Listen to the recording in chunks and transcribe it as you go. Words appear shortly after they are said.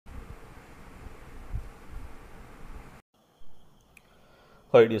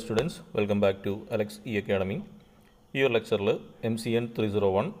Hi dear students, welcome back to Alex E Academy. ഈ ഒരു ലെക്ചറിൽ MCN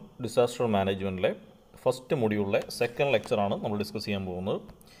 301 ഡിസാസ്റ്റർ മാനേജ്മെൻറ്റിലെ ഫസ്റ്റ് മൊഡ്യൂളിലെ സെക്കൻഡ് ലെക്ചറാണ് നമ്മൾ discuss ചെയ്യാൻ പോകുന്നത്.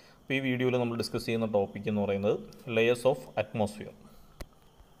 അപ്പോൾ ഈ വീഡിയോയിൽ നമ്മൾ ഡിസ്കസ് ചെയ്യുന്ന ടോപ്പിക് എന്ന് പറയുന്നത് layers of atmosphere.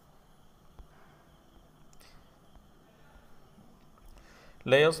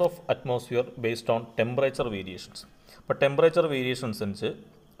 Layers of atmosphere based on temperature variations. അപ്പോൾ ടെമ്പറേച്ചർ വേരിയേഷൻ അനുസരിച്ച്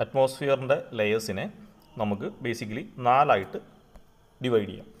അറ്റ്മോസ്ഫിയറിൻ്റെ ലെയേഴ്സിനെ നമുക്ക് ബേസിക്കലി നാലായിട്ട് ഡിവൈഡ്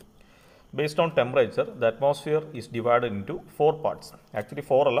ചെയ്യാം. Based on temperature, the atmosphere is divided into 4 parts. Actually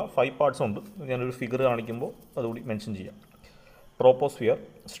 4 അല്ല 5 പാർട്സ് ഉണ്ട്. ഞാനൊരു ഫിഗർ കാണിക്കുമ്പോൾ അതുകൂടി മെൻഷൻ ചെയ്യാം. Troposphere,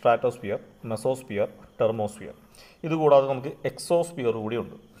 stratosphere, mesosphere, ടെർമോസ്ഫിയർ. ഇതുകൂടാതെ നമുക്ക് എക്സോസ്ഫിയർ കൂടി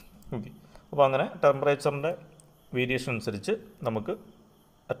ഉണ്ട്. ഓക്കെ, അപ്പോൾ അങ്ങനെ ടെമ്പറേച്ചറിൻ്റെ വേരിയേഷൻ അനുസരിച്ച് നമുക്ക്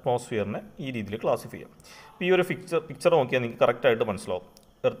അറ്റ്മോസ്ഫിയറിനെ ഈ രീതിയിൽ ക്ലാസിഫൈ ചെയ്യാം. അപ്പോൾ ഈ ഒരു പിക്ചർ നോക്കിയാൽ നിങ്ങൾക്ക് കറക്റ്റായിട്ട് മനസ്സിലാവും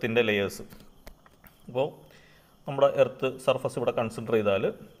എർത്തിൻ്റെ ലെയേഴ്സ്. അപ്പോൾ നമ്മുടെ എർത്ത് സർഫസ് ഇവിടെ കൺസിഡർ ചെയ്താൽ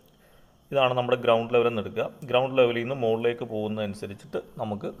ഇതാണ് നമ്മുടെ ഗ്രൗണ്ട് ലെവലിൽ നിന്ന് എടുക്കുക. ഗ്രൗണ്ട് ലെവലിൽ നിന്ന് മുകളിലേക്ക് പോകുന്നതനുസരിച്ചിട്ട്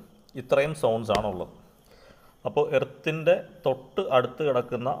നമുക്ക് ഇത്രയും സോൺസ് ആണുള്ളത്. അപ്പോൾ എർത്തിൻ്റെ തൊട്ട് അടുത്ത്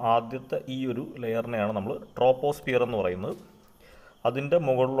കിടക്കുന്ന ആദ്യത്തെ ഈ ഒരു ലെയറിനെയാണ് നമ്മൾ ട്രോപ്പോസ്ഫിയർ എന്ന് പറയുന്നത്. അതിൻ്റെ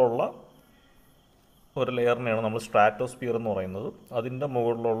മുകളിലുള്ള ഒരു ലെയറിനെയാണ് നമ്മൾ സ്ട്രാറ്റോസ്ഫിയർ എന്ന് പറയുന്നത്. അതിൻ്റെ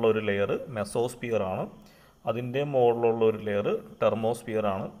മുകളിലുള്ള ഒരു ലെയർ മെസോസ്ഫിയർ ആണ്. അതിൻ്റെ മുകളിലുള്ള ഒരു ലെയർ ടെർമോസ്ഫിയർ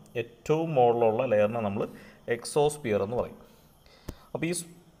ആണ്. ഏറ്റവും മുകളിലുള്ള ലെയറിനെ നമ്മൾ എക്സോസ്ഫിയർ എന്ന് പറയും. അപ്പോൾ ഈ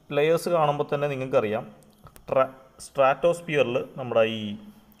ലെയേഴ്സ് കാണുമ്പോൾ തന്നെ നിങ്ങൾക്കറിയാം സ്ട്രാറ്റോസ്ഫിയറിൽ നമ്മുടെ ഈ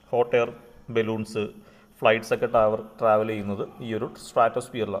ഹോട്ട് എയർ ബലൂൺസ് ഫ്ലൈറ്റ്സൊക്കെ ട്രാവൽ ചെയ്യുന്നത് ഈ ഒരു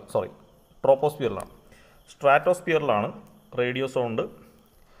ട്രോപ്പോസ്ഫിയറിലാണ്. സ്ട്രാറ്റോസ്ഫിയറിലാണ് റേഡിയോ സൗണ്ട്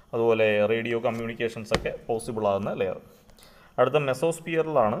അതുപോലെ റേഡിയോ കമ്മ്യൂണിക്കേഷൻസൊക്കെ പോസിബിൾ ആകുന്ന ലെയർ. അടുത്ത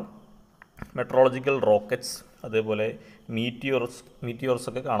മെസോസ്ഫിയറിലാണ് മെട്രോളജിക്കൽ റോക്കറ്റ്സ് അതേപോലെ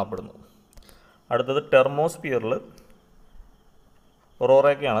മീറ്റിയോർസൊക്കെ കാണപ്പെടുന്നത്. അടുത്തത് ടെർമോസ്ഫിയറിൽ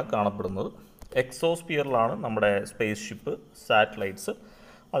ഒറോറയൊക്കെയാണ് കാണപ്പെടുന്നത്. എക്സോസ്ഫിയറിലാണ് നമ്മുടെ സ്പേസ് ഷിപ്പ്, സാറ്റലൈറ്റ്സ്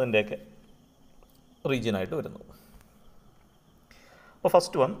അതിൻ്റെയൊക്കെ റീജിയനായിട്ട് വരുന്നത്. അപ്പോൾ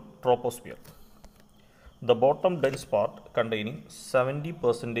first one troposphere. The bottom dense part containing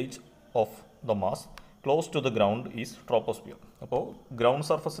 70% of the mass close to the ground is troposphere. അപ്പോൾ ഗ്രൗണ്ട്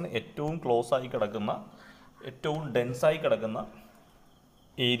സർഫസിന് ഏറ്റവും ക്ലോസ് ആയി കിടക്കുന്ന ഏറ്റവും ഡെൻസായി കിടക്കുന്ന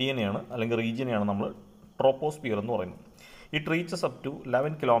ഏരിയനെയാണ് അല്ലെങ്കിൽ റീജിയനെയാണ് നമ്മൾ ട്രോപ്പോസ്ഫിയർ എന്ന് പറയുന്നത്. It reaches up to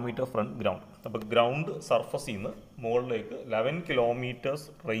 11 kilometre from ground. അപ്പോൾ ഗ്രൗണ്ട് സർഫസിൽ നിന്ന് മുകളിലേക്ക് 11 കിലോമീറ്റേഴ്സ്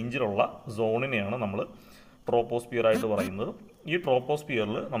റേഞ്ചിലുള്ള സോണിനെയാണ് നമ്മൾ ട്രോപ്പോസ്ഫിയർ ആയിട്ട് പറയുന്നത്. ഈ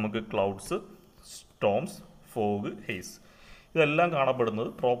ട്രോപ്പോസ്ഫിയറിൽ നമുക്ക് ക്ലൗഡ്സ്, സ്റ്റോംസ്, ഫോഗ്, ഹെയ്സ് ഇതെല്ലാം കാണപ്പെടുന്നത്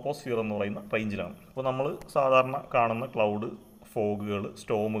ട്രോപ്പോസ്ഫിയർ എന്ന് പറയുന്ന റേഞ്ചിലാണ്. അപ്പോൾ നമ്മൾ സാധാരണ കാണുന്ന ക്ലൗഡ്, ഫോഗുകൾ,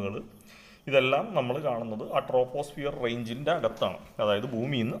 സ്റ്റോമുകൾ ഇതെല്ലാം നമ്മൾ കാണുന്നത് ആ ട്രോപ്പോസ്ഫിയർ റേഞ്ചിൻ്റെ അകത്താണ്. അതായത്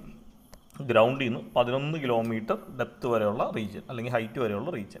ഭൂമിയിൽ നിന്ന് ഗ്രൗണ്ടിൽ നിന്ന് 11 കിലോമീറ്റർ ഡെപ്ത് വരെയുള്ള റീജിയൻ അല്ലെങ്കിൽ ഹൈറ്റ് വരെയുള്ള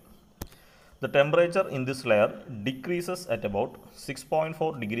region. The temperature in this layer decreases at about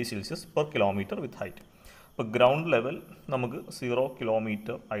 6.4 degree Celsius per kilometre with height. അപ്പോൾ ഗ്രൗണ്ട് ലെവൽ നമുക്ക് 0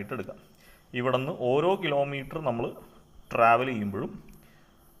 കിലോമീറ്റർ ആയിട്ട് എടുക്കാം. ഇവിടെ നിന്ന് ഓരോ കിലോമീറ്റർ നമ്മൾ ട്രാവൽ ചെയ്യുമ്പോഴും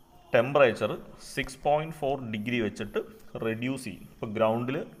ടെമ്പറേച്ചർ 6.4 ഡിഗ്രി വെച്ചിട്ട് റെഡ്യൂസ് ചെയ്യും. ഇപ്പോൾ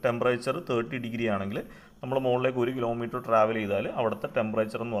ഗ്രൗണ്ടിൽ ടെമ്പറേച്ചർ 30 ഡിഗ്രി ആണെങ്കിൽ നമ്മൾ മുകളിലേക്ക് 1 കിലോമീറ്റർ ട്രാവൽ ചെയ്താൽ അവിടുത്തെ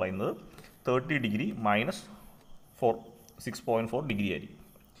ടെമ്പറേച്ചർ എന്ന് പറയുന്നത് 30 ഡിഗ്രി മൈനസ് 6.4 ഡിഗ്രി ആയിരിക്കും.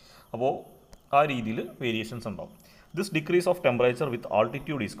 അപ്പോൾ ആ രീതിയിൽ വേരിയേഷൻസ് ഉണ്ടാവും. This decrease of temperature with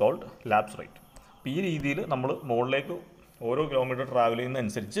altitude is called lapse rate. അപ്പോൾ ഈ രീതിയിൽ നമ്മൾ മുകളിലേക്ക് ഓരോ കിലോമീറ്റർ ട്രാവൽ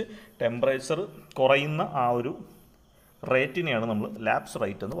ചെയ്യുന്നതനുസരിച്ച് ടെമ്പറേച്ചർ കുറയുന്ന ആ ഒരു റേറ്റിനെയാണ് നമ്മൾ ലാപ്സ്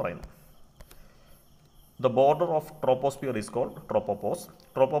റേറ്റ് എന്ന് പറയുന്നത്. The border of troposphere is called tropopause.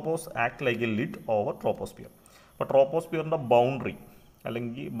 Tropopause act like a lid over troposphere. അപ്പോൾ ട്രോപ്പോസ്ഫിയറിൻ്റെ ബൗണ്ടറി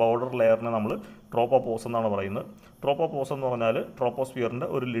അല്ലെങ്കിൽ ബോർഡർ ലെയറിനെ നമ്മൾ ട്രോപ്പോപോസ് എന്നാണ് പറയുന്നത്. ട്രോപ്പോപോസ് എന്ന് പറഞ്ഞാൽ ട്രോപ്പോസ്ഫിയറിൻ്റെ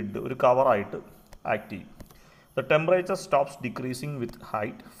ഒരു ലിഡ്, ഒരു കവറായിട്ട് ആക്ട് ചെയ്യും. The temperature stops decreasing with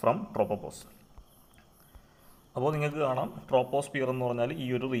height from ട്രോപ്പോപോസ്. അപ്പോൾ നിങ്ങൾക്ക് കാണാം ട്രോപ്പോസ്ഫിയർ എന്ന് പറഞ്ഞാൽ ഈ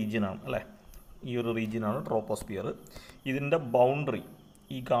ഒരു റീജിയനാണ് അല്ലേ, ഈ ഒരു റീജിയനാണ് ട്രോപ്പോസ്ഫിയർ. ഇതിൻ്റെ ബൗണ്ടറി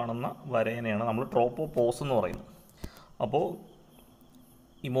ഈ കാണുന്ന വരേനെയാണ് നമ്മൾ ട്രോപ്പോപോസ് എന്ന് പറയുന്നത്. അപ്പോൾ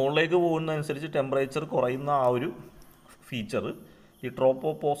ഈ മുകളിലേക്ക് പോകുന്നതനുസരിച്ച് ടെമ്പറേച്ചർ കുറയുന്ന ആ ഒരു ഫീച്ചർ ഈ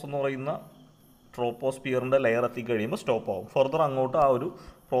ട്രോപ്പോപോസ് എന്ന് പറയുന്ന ട്രോപ്പോസ്ഫിയറിൻ്റെ ലെയർ എത്തിക്കഴിയുമ്പോൾ സ്റ്റോപ്പ് ആവും. ഫർദർ അങ്ങോട്ട് ആ ഒരു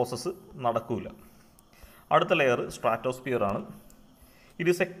പ്രോസസ്സ് നടക്കില്ല. അടുത്ത ലെയർ സ്ട്രാറ്റോസ്ഫിയർ ആണ്.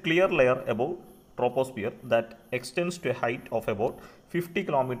 It is A clear layer above troposphere that extends to A height of about 50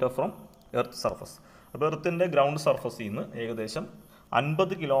 kilometre from earth surface. അപ്പോൾ എർത്തിൻ്റെ ഗ്രൗണ്ട് സർഫസിൽ നിന്ന് ഏകദേശം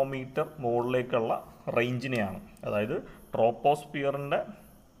 50 കിലോമീറ്റർ മുകളിലേക്കുള്ള റേഞ്ചിനെയാണ്, അതായത് ട്രോപ്പോസ്ഫിയറിൻ്റെ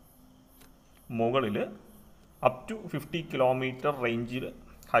മുകളിൽ അപ് ടു 50 കിലോമീറ്റർ റേഞ്ചിൽ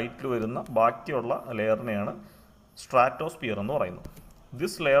ഹൈറ്റിൽ വരുന്ന ബാക്കിയുള്ള ലെയറിനെയാണ് സ്ട്രാറ്റോസ്ഫിയർ എന്ന് പറയുന്നത്.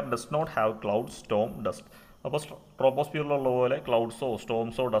 This layer does not have clouds, storm, dust. അപ്പോൾ ട്രോപ്പോസ്ഫിയറിലുള്ള പോലെ ക്ലൗഡ്സോ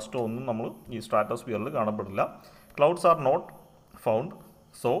സ്റ്റോംസോ ഡസ്റ്റോ ഒന്നും നമ്മൾ ഈ സ്ട്രാറ്റോസ്ഫിയറിൽ കാണപ്പെടില്ല. Clouds are not found,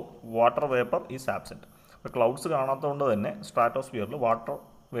 so water vapour is absent. അപ്പോൾ ക്ലൗഡ്സ് കാണാത്തതുകൊണ്ട് തന്നെ സ്ട്രാറ്റോസ്ഫിയറിൽ വാട്ടർ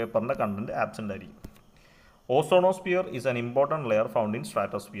വേപ്പറിൻ്റെ കണ്ടൻറ്റ് ആബ്സെൻ്റ് ആയിരിക്കും. ഓസോണോസ്ഫിയർ is an important layer found in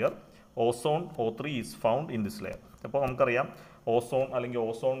stratosphere. Ozone O3 is found in this layer. അപ്പോൾ നമുക്കറിയാം ഓസോൺ അല്ലെങ്കിൽ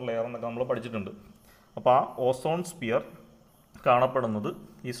ഓസോൺ ലെയർ എന്നൊക്കെ നമ്മൾ പഠിച്ചിട്ടുണ്ട്. അപ്പോൾ ആ ഓസോൺ സ്ഫിയർ കാണപ്പെടുന്നത്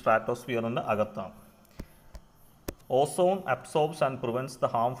ഈ സ്ട്രാറ്റോസ്ഫിയറിൻ്റെ അകത്താണ്. Ozone absorbs and prevents the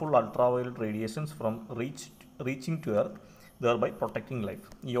harmful ultraviolet radiations from reaching to earth, ദെയർബൈ protecting life.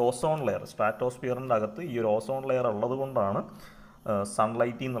 ഈ ഓസോൺ ലെയർ സ്ട്രാറ്റോസ്ഫിയറിൻ്റെ അകത്ത് ഈ ഒരു ഓസോൺ ലെയർ ഉള്ളത് കൊണ്ടാണ്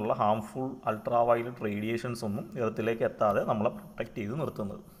സൺലൈറ്റിൽ നിന്നുള്ള ഹാംഫുൾ അൾട്രാവയലറ്റ് റേഡിയേഷൻസ് ഒന്നും എർത്തിലേക്ക് എത്താതെ നമ്മളെ പ്രൊട്ടക്റ്റ് ചെയ്ത്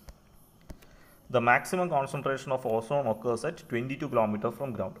നിർത്തുന്നത്. The maximum concentration of ozone occurs at 22 kilometre from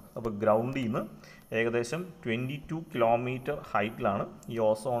ground. അപ്പോൾ ഗ്രൗണ്ടിൽ നിന്ന് ഏകദേശം 22 കിലോമീറ്റർ ഹൈറ്റിലാണ് ഈ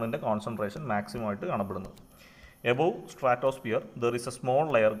ഓസോണിൻ്റെ കോൺസെൻട്രേഷൻ മാക്സിമം ആയിട്ട് കാണപ്പെടുന്നത്. Above stratosphere there is A small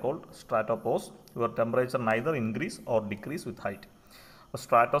layer called സ്ട്രാറ്റോപോസ്, your temperature neither increase or decrease with height. അപ്പോൾ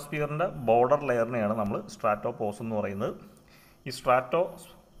സ്ട്രാറ്റോസ്ഫിയറിൻ്റെ ബോർഡർ ലെയറിനെയാണ് നമ്മൾ സ്ട്രാറ്റോപോസ് എന്ന് പറയുന്നത്. ഈ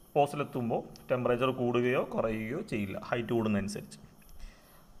സ്ട്രാറ്റോപോസിലെത്തുമ്പോൾ ടെമ്പറേച്ചർ കൂടുകയോ കുറയുകയോ ചെയ്യില്ല ഹൈറ്റ് കൂടുന്നതനുസരിച്ച്.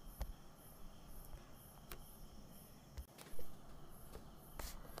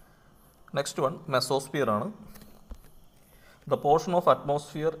 നെക്സ്റ്റ് വൺ മെസോസ്ഫിയർ ആണ്. The portion of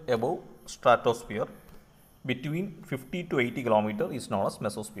atmosphere above stratosphere between 50 to 80 kilometre is known as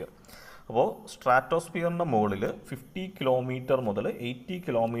mesosphere. അപ്പോൾ സ്ട്രാറ്റോസ്ഫിയറിൻ്റെ മുകളിൽ 50 കിലോമീറ്റർ മുതൽ 80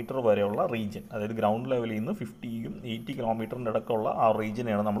 കിലോമീറ്റർ വരെയുള്ള റീജിയൻ, അതായത് ഗ്രൗണ്ട് ലെവലിൽ നിന്ന് 50യും 80 കിലോമീറ്ററിൻ്റെ ഇടയ്ക്കുള്ള ആ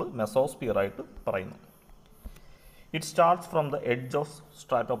റീജിയനെയാണ് നമ്മൾ മെസോസ്ഫിയർ ആയിട്ട് പറയുന്നത്. It starts from the edge of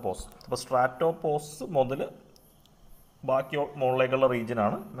സ്ട്രാറ്റോപോസ്. അപ്പോൾ സ്ട്രാറ്റോപോസ് മുതൽ ബാക്കി മുകളിലേക്കുള്ള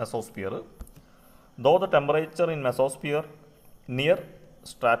റീജിയനാണ് mesosphere. Though the temperature in mesosphere near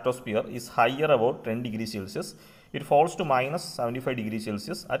stratosphere is higher about 10 degrees Celsius, it falls to -75 degrees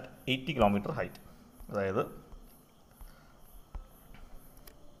Celsius at 80 kilometer height. അതായത്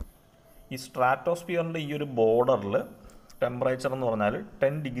ഈ സ്ട്രാറ്റോസ്ഫിയറിൻ്റെ ഈ ഒരു ബോർഡറിൽ ടെമ്പറേച്ചർ എന്ന് പറഞ്ഞാൽ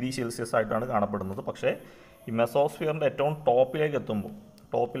 10 ഡിഗ്രി സെൽഷ്യസ് ആയിട്ടാണ് കാണപ്പെടുന്നത്. പക്ഷേ ഈ മെസോസ്ഫിയറിൻ്റെ ഏറ്റവും ടോപ്പിലേക്ക്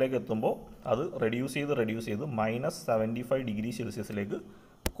എത്തുമ്പോൾ അത് റെഡ്യൂസ് ചെയ്ത് -75 ഡിഗ്രി സെൽഷ്യസിലേക്ക്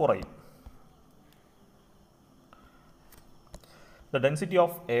കുറയും. The density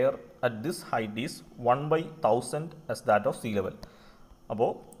of air at this height is 1/1000 as that of sea level. അപ്പോൾ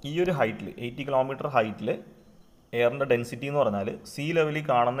ഈ ഒരു ഹൈറ്റിൽ 80 കിലോമീറ്റർ ഹൈറ്റിൽ എയറിൻ്റെ ഡെൻസിറ്റി എന്ന് പറഞ്ഞാൽ സീ ലെവലിൽ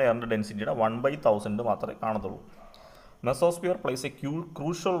കാണുന്ന എയറിൻ്റെ ഡെൻസിറ്റിയുടെ 1/1000 മാത്രമേ കാണത്തുള്ളൂ. Mesosphere place A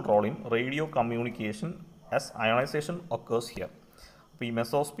crucial role in radio communication as ionisation occurs here. അപ്പോൾ ഈ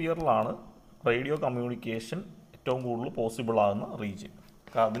മെസോസ്ഫിയറിലാണ് റേഡിയോ കമ്മ്യൂണിക്കേഷൻ ഏറ്റവും കൂടുതൽ പോസിബിൾ ആകുന്ന റീജിയൻ.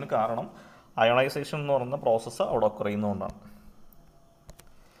 അതിന് കാരണം അയണൈസേഷൻ എന്ന് പറയുന്ന പ്രോസസ്സ് അവിടെ occur ചെയ്യുന്നതുകൊണ്ടാണ്.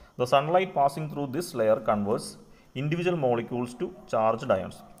 The sunlight passing through this layer converts individual molecules to charged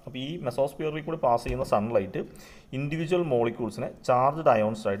ions. അപ്പോൾ ഈ മെസോസ്ഫിയറിൽ കൂടി പാസ് ചെയ്യുന്ന സൺലൈറ്റ് ഇൻഡിവിജ്വൽ മോളിക്യൂൾസിനെ ചാർജ്ഡ്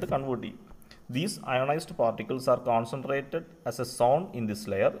അയോൺസ് ആയിട്ട് കൺവേർട്ട് ചെയ്യും. These ionized particles are concentrated as a zone in this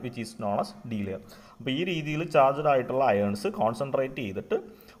layer which is known as D layer. അപ്പോൾ ഈ രീതിയിൽ charged ആയിട്ടുള്ള അയോൺസ് കോൺസെൻട്രേറ്റ് ചെയ്തിട്ട്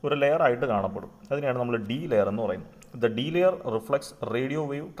ഒരു ലെയർ ആയിട്ട് കാണപ്പെടും. അതിനെയാണ് നമ്മൾ ഡി ലെയർ എന്ന് പറയുന്നത്. The D layer reflects radio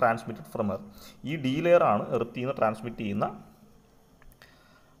wave transmitted from earth. ഈ ഡി ലെയർ ആണ് എർത്തിൽ നിന്ന് ട്രാൻസ്മിറ്റ് ചെയ്യുന്ന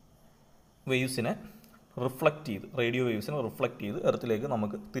വേവ്സിനെ റേഡിയോ വേവ്സിനെ റിഫ്ലക്റ്റ് ചെയ്ത് എർത്തിലേക്ക്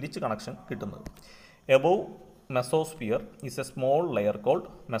നമുക്ക് തിരിച്ച് കണക്ഷൻ കിട്ടുന്നത്. Above mesosphere is A small layer called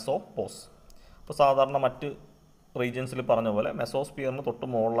മെസോപോസ്. അപ്പോൾ സാധാരണ മറ്റ് റീജിയൻസിൽ പറഞ്ഞ പോലെ മെസോസ്ഫിയറിന് തൊട്ട്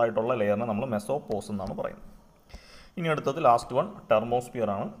മുകളിലായിട്ടുള്ള ലെയറിനെ നമ്മൾ മെസോപോസ് എന്നാണ് പറയുന്നത്. ഇനി അടുത്തത് ലാസ്റ്റ് വൺ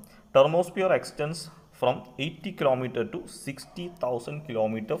ടെർമോസ്ഫിയർ ആണ്. ടെർമോസ്ഫിയർ extends from 80 kilometre to 60,000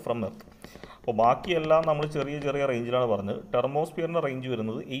 kilometre from earth. അപ്പോൾ ബാക്കിയെല്ലാം നമ്മൾ ചെറിയ റേഞ്ചിലാണ് പറഞ്ഞത്. ടെർമോസ്ഫിയറിൻ്റെ റേഞ്ച്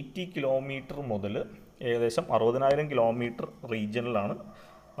വരുന്നത് 80 കിലോമീറ്റർ മുതൽ ഏകദേശം 60,000 കിലോമീറ്റർ റീജിയനിലാണ്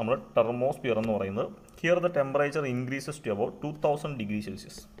നമ്മൾ ടെർമോസ്ഫിയർ എന്ന് പറയുന്നത്. Here the temperature increases to about 2000 degree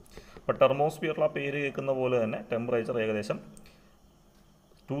Celsius. അപ്പോൾ ടെർമോസ്ഫിയറിൽ ആ പേര് കേൾക്കുന്ന പോലെ തന്നെ ടെമ്പറേച്ചർ ഏകദേശം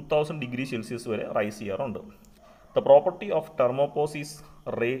 2000 ഡിഗ്രി സെൽഷ്യസ് വരെ റൈസ് ചെയ്യാറുണ്ട്. The property of ടെർമോപോസ് is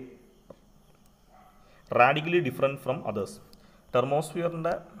radically different from others.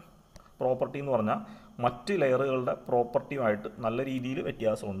 ടെർമോസ്ഫിയറിൻ്റെ property എന്ന് പറഞ്ഞാൽ മറ്റ് ലെയറുകളുടെ പ്രോപ്പർട്ടിയുമായിട്ട് നല്ല രീതിയിൽ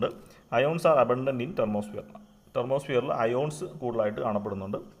വ്യത്യാസമുണ്ട്. Ions R abundant in ടെർമോസ്ഫിയർ. ടെർമോസ്ഫിയറിൽ ions കൂടുതലായിട്ട്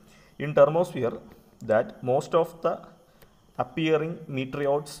കാണപ്പെടുന്നുണ്ട്. In ടെർമോസ്ഫിയർ that most of the appearing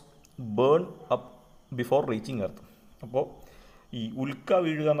മീറ്ററിയോട്സ് burn up before reaching earth. അപ്പോൾ ഈ ഉൽക്ക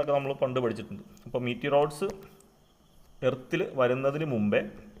വീഴുക എന്നൊക്കെ നമ്മൾ പണ്ട് പഠിച്ചിട്ടുണ്ട്. അപ്പോൾ മീറ്ററോയിഡ്സ് എർത്തിൽ വരുന്നതിന് മുമ്പേ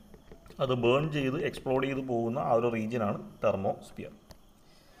അത് ബേൺ ചെയ്ത് എക്സ്പ്ലോഡ് ചെയ്ത് പോകുന്ന ആ ഒരു റീജിയനാണ് ടെർമോസ്ഫിയർ.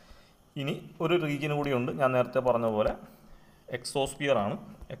 ഇനി ഒരു റീജിയൻ കൂടിയുണ്ട്, ഞാൻ നേരത്തെ പറഞ്ഞ പോലെ എക്സോസ്ഫിയർ ആണ്.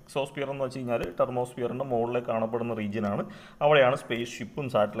 എക്സോസ്ഫിയർ എന്ന് വെച്ച് കഴിഞ്ഞാൽ ടെർമോസ്ഫിയറിൻ്റെ മുകളിലേക്ക് കാണപ്പെടുന്ന റീജിയനാണ്. അവിടെയാണ് സ്പേസ് ഷിപ്പും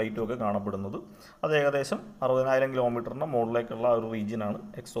സാറ്റലൈറ്റും ഒക്കെ കാണപ്പെടുന്നത്. അത് ഏകദേശം 60,000 കിലോമീറ്ററിൻ്റെ മുകളിലേക്കുള്ള ഒരു റീജിയനാണ്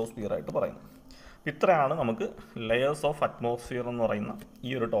എക്സോസ്ഫിയർ ആയിട്ട് പറയുന്നത്. ഇത്രയാണ് നമുക്ക് ലെയേഴ്സ് ഓഫ് അറ്റ്മോസ്ഫിയർ എന്ന് പറയുന്ന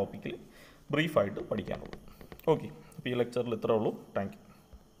ഈ ഒരു ടോപ്പിക്കിൽ ബ്രീഫായിട്ട് പഠിക്കാനുള്ളത്. ഓക്കെ, അപ്പോൾ ഈ ലെക്ചറിൽ ഇത്രേ ഉള്ളൂ. Thank you.